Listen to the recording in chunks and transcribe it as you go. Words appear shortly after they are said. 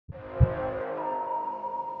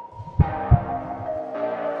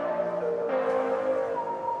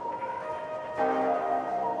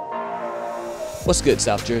What's good,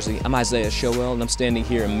 South Jersey? I'm Isaiah Showell, and I'm standing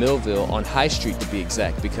here in Millville on High Street to be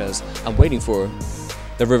exact because I'm waiting for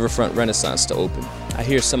the Riverfront Renaissance to open. I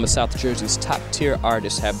hear some of South Jersey's top-tier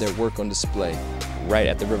artists have their work on display right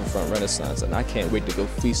at the Riverfront Renaissance, and I can't wait to go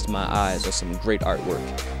feast my eyes on some great artwork.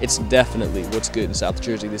 It's definitely what's good in South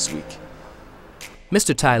Jersey this week.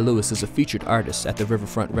 Mr. Ty Lewis is a featured artist at the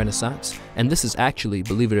Riverfront Renaissance, and this is actually,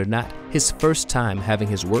 believe it or not, his first time having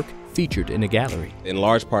his work featured in a gallery. In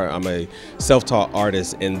large part, I'm a self-taught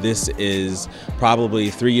artist, and this is probably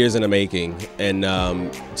 3 years in the making. And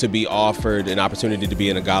to be offered an opportunity to be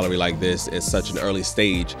in a gallery like this at such an early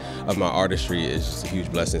stage of my artistry is just a huge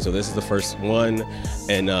blessing. So this is the first one,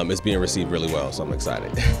 and it's being received really well, so I'm excited.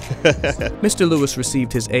 Mr. Lewis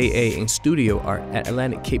received his AA in studio art at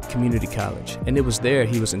Atlantic Cape Community College, and it was there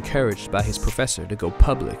he was encouraged by his professor to go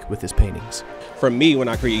public with his paintings. For me, when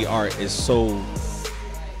I create art, it's so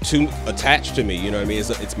too attached to me, you know what I mean?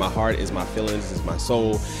 It's my heart, it's my feelings, it's my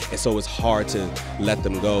soul, and so it's hard to let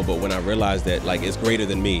them go. But when I realize that, like, it's greater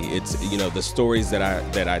than me, it's, you know, the stories that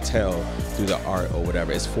I tell through the art or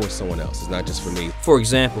whatever, it's for someone else. It's not just for me. For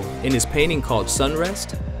example, in his painting called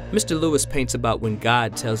Sunrest, Mr. Lewis paints about when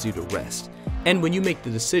God tells you to rest, and when you make the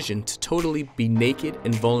decision to totally be naked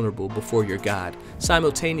and vulnerable before your God,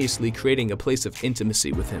 simultaneously creating a place of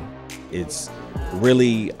intimacy with Him. It's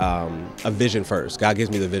really a vision first. God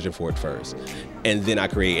gives me the vision for it first, and then I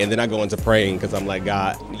create, and then I go into praying because I'm like,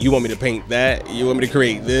 God, you want me to paint that? You want me to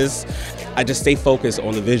create this? I just stay focused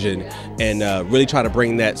on the vision and really try to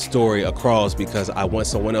bring that story across because I want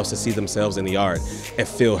someone else to see themselves in the art and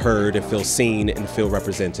feel heard and feel seen and feel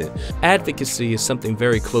represented. Advocacy is something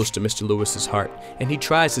very close to Mr. Lewis's heart, and he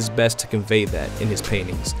tries his best to convey that in his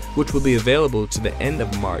paintings, which will be available to the end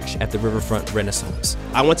of March at the Riverfront Renaissance.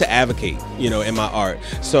 I want to advocate, you know, in my art.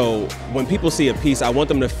 So when people see a piece, I want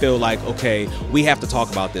them to feel like, okay, we have to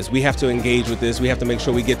talk about this. We have to engage with this. We have to make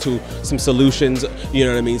sure we get to some solutions, you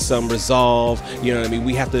know what I mean, some resolve, you know what I mean.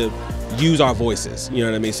 We have to use our voices, you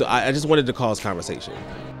know what I mean. So I just wanted to cause conversation.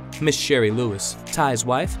 Miss Sherry Lewis, Ty's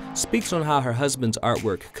wife, speaks on how her husband's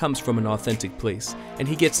artwork comes from an authentic place, and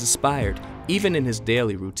he gets inspired even in his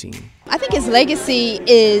daily routine. I think his legacy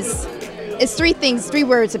is three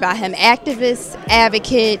words about him: activist,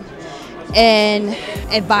 advocate, and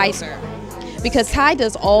advisor. Because Ty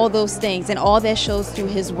does all those things, and all that shows through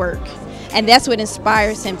his work. And that's what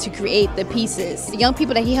inspires him to create the pieces. The young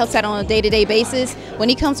people that he helps out on a day-to-day basis, when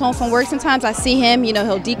he comes home from work, sometimes I see him, you know,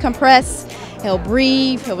 he'll decompress, he'll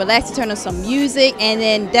breathe, he'll relax, to turn on some music, and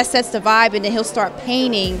then that sets the vibe, and then he'll start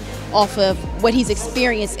painting off of what he's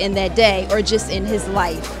experienced in that day or just in his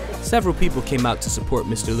life. Several people came out to support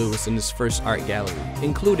Mr. Lewis in his first art gallery,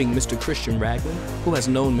 including Mr. Christian Ragland, who has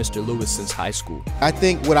known Mr. Lewis since high school. I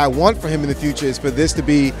think what I want for him in the future is for this to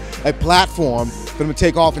be a platform for him to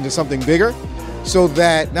take off into something bigger, so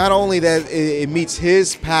that not only that it meets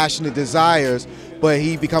his passionate desires, but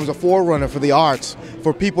he becomes a forerunner for the arts,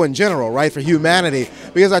 for people in general, right, for humanity.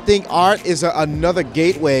 Because I think art is another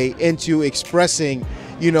gateway into expressing,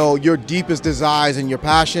 you know, your deepest desires and your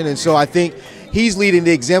passion. And so I think he's leading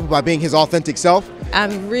the example by being his authentic self.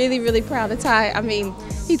 I'm really, really proud of Ty. I mean,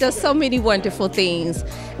 he does so many wonderful things,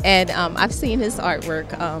 and I've seen his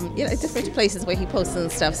artwork, you know, at different places where he posts and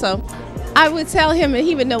stuff. So I would tell him, and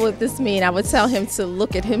he would know what this means, I would tell him to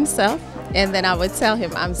look at himself, and then I would tell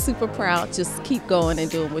him, I'm super proud, just keep going and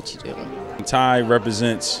doing what you're doing. Ty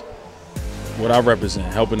represents what I represent,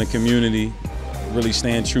 helping the community, really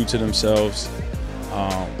staying true to themselves,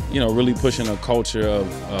 you know, really pushing a culture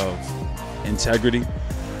of integrity.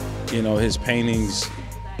 You know, his paintings,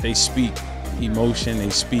 they speak emotion, they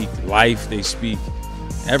speak life, they speak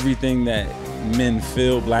everything that men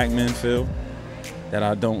feel, black men feel, that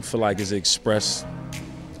I don't feel like is expressed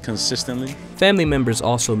consistently. Family members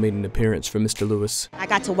also made an appearance for Mr. Lewis. I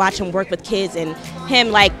got to watch him work with kids and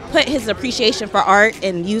him like put his appreciation for art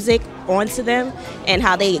and music onto them and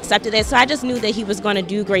how they accepted it. So I just knew that he was going to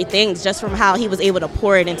do great things just from how he was able to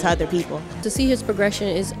pour it into other people. To see his progression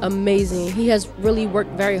is amazing. He has really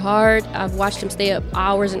worked very hard. I've watched him stay up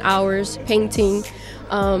hours and hours painting.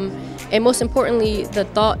 And most importantly, the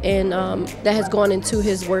thought and that has gone into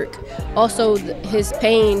his work. Also, his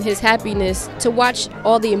pain, his happiness. To watch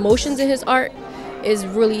all the emotions in his art has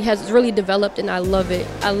really developed, and I love it.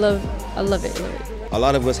 I love it. A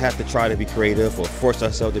lot of us have to try to be creative or force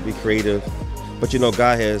ourselves to be creative, but you know,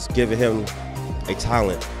 God has given him a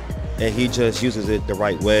talent, and he just uses it the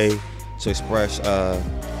right way to express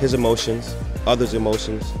his emotions, others'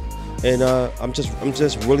 emotions. And I'm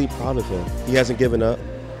just really proud of him. He hasn't given up.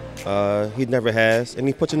 He never has, and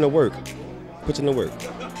he puts in the work.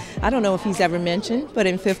 I don't know if he's ever mentioned, but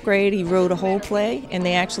in 5th grade he wrote a whole play, and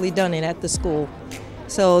they actually done it at the school.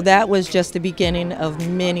 So that was just the beginning of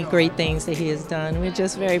many great things that he has done. We're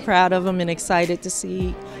just very proud of him and excited to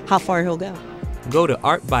see how far he'll go. Go to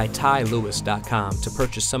artbytylewis.com to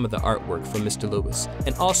purchase some of the artwork from Mr. Lewis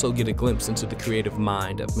and also get a glimpse into the creative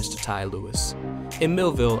mind of Mr. Ty Lewis. In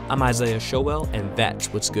Millville, I'm Isaiah Showell, and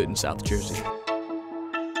that's what's good in South Jersey.